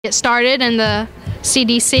Get started in the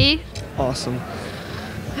CDC. Awesome.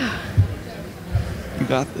 You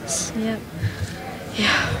got this. Yep.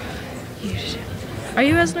 Yeah. Are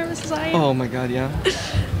you as nervous as I am? Oh my god, yeah.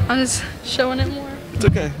 I'm just showing it more. It's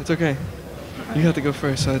okay, it's okay. You have to go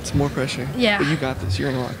first, so it's more pressure. Yeah. But you got this,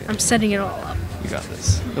 you're gonna rock it. I'm setting it all up. You got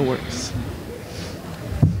this. It works.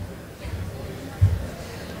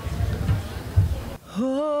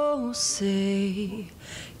 Oh, say,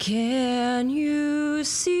 can you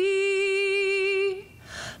see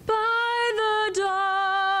by the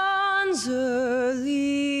dawn's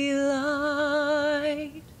early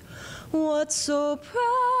light what so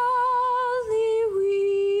proudly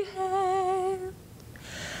we hailed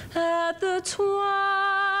at the twilight's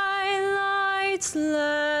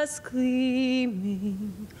last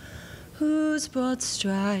gleaming, whose broad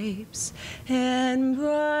stripes and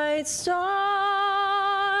bright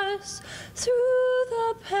stars through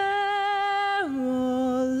the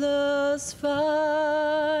perilous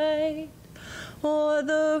fight o'er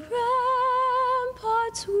the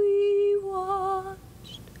ramparts we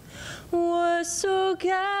watched were so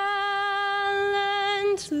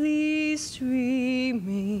gallantly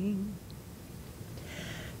streaming,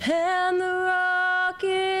 and the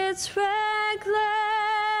rockets' red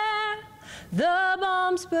glare, the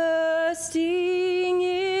bombs bursting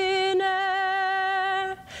in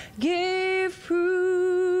air, gave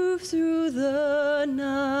proof through the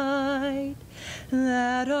night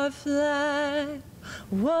that our flag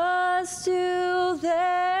was still there.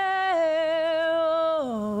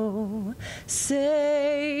 Oh,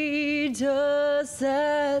 say, does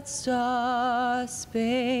that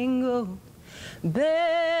star-spangled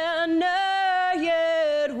banner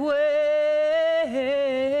yet wave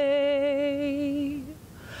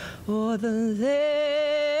o'er the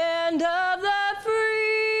land of the free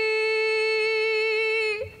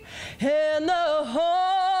and the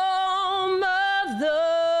home of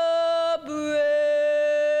the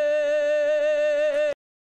brave?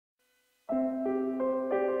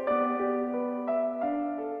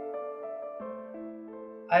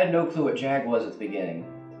 I had no clue what JAG was at the beginning.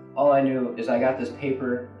 All I knew is I got this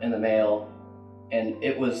paper in the mail, and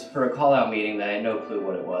it was for a call-out meeting that I had no clue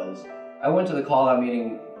what it was. I went to the call-out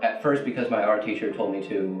meeting at first because my art teacher told me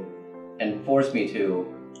to and forced me to,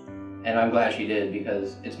 and I'm glad she did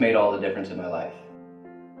because it's made all the difference in my life.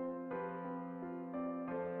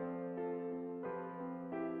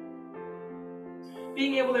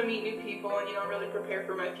 Being able to meet new people and, really prepare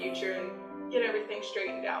for my future and get everything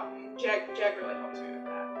straightened out. And JAG really helps me with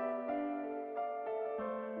that.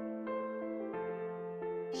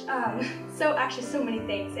 Actually so many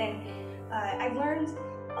things, and I've learned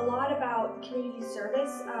a lot about community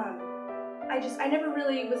service. I never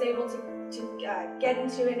really was able to get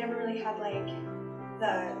into it, never really had like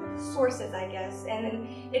the sources, I guess, and then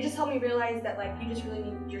it just helped me realize that like you just really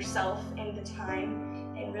need yourself and the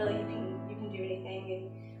time, and really you can do anything,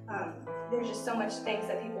 and there's just so much things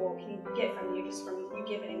that people can get from you just from you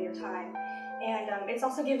giving in your time. And it's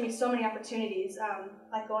also given me so many opportunities,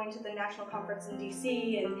 like going to the national conference in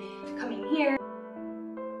DC and coming here.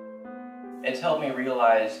 It's helped me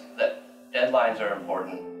realize that deadlines are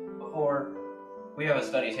important. Before, we have a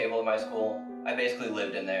study table in my school. I basically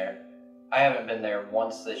lived in there. I haven't been there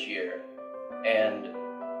once this year, and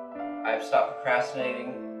I've stopped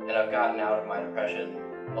procrastinating, and I've gotten out of my depression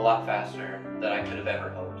a lot faster than I could have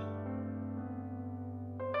ever hoped.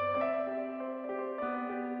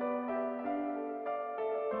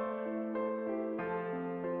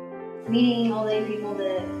 Meeting all the people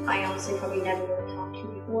that I honestly probably never would have talked to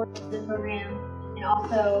before the program, and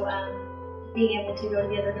also being able to go to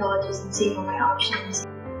the other colleges and see all my options.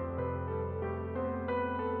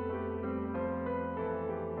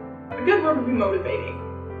 A good word would be motivating.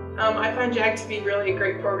 I find JAG to be really a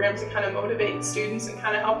great program to kind of motivate students and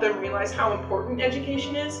kind of help them realize how important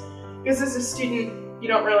education is. Because as a student, you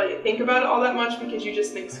don't really think about it all that much because you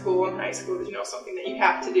just think school and high school is, something that you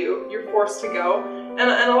have to do. You're forced to go. And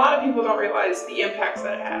a lot of people don't realize the impacts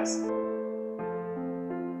that it has.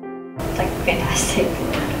 It's like fantastic.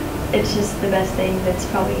 It's just the best thing that's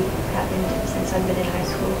probably happened since I've been in high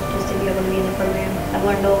school, just to be able to be in the program. I've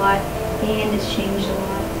learned a lot, and it's changed a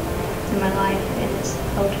lot in my life, and it's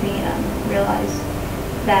helped me realize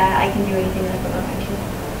that I can do anything that I put my mind to.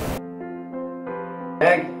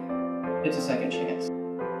 JAG, it's a second chance.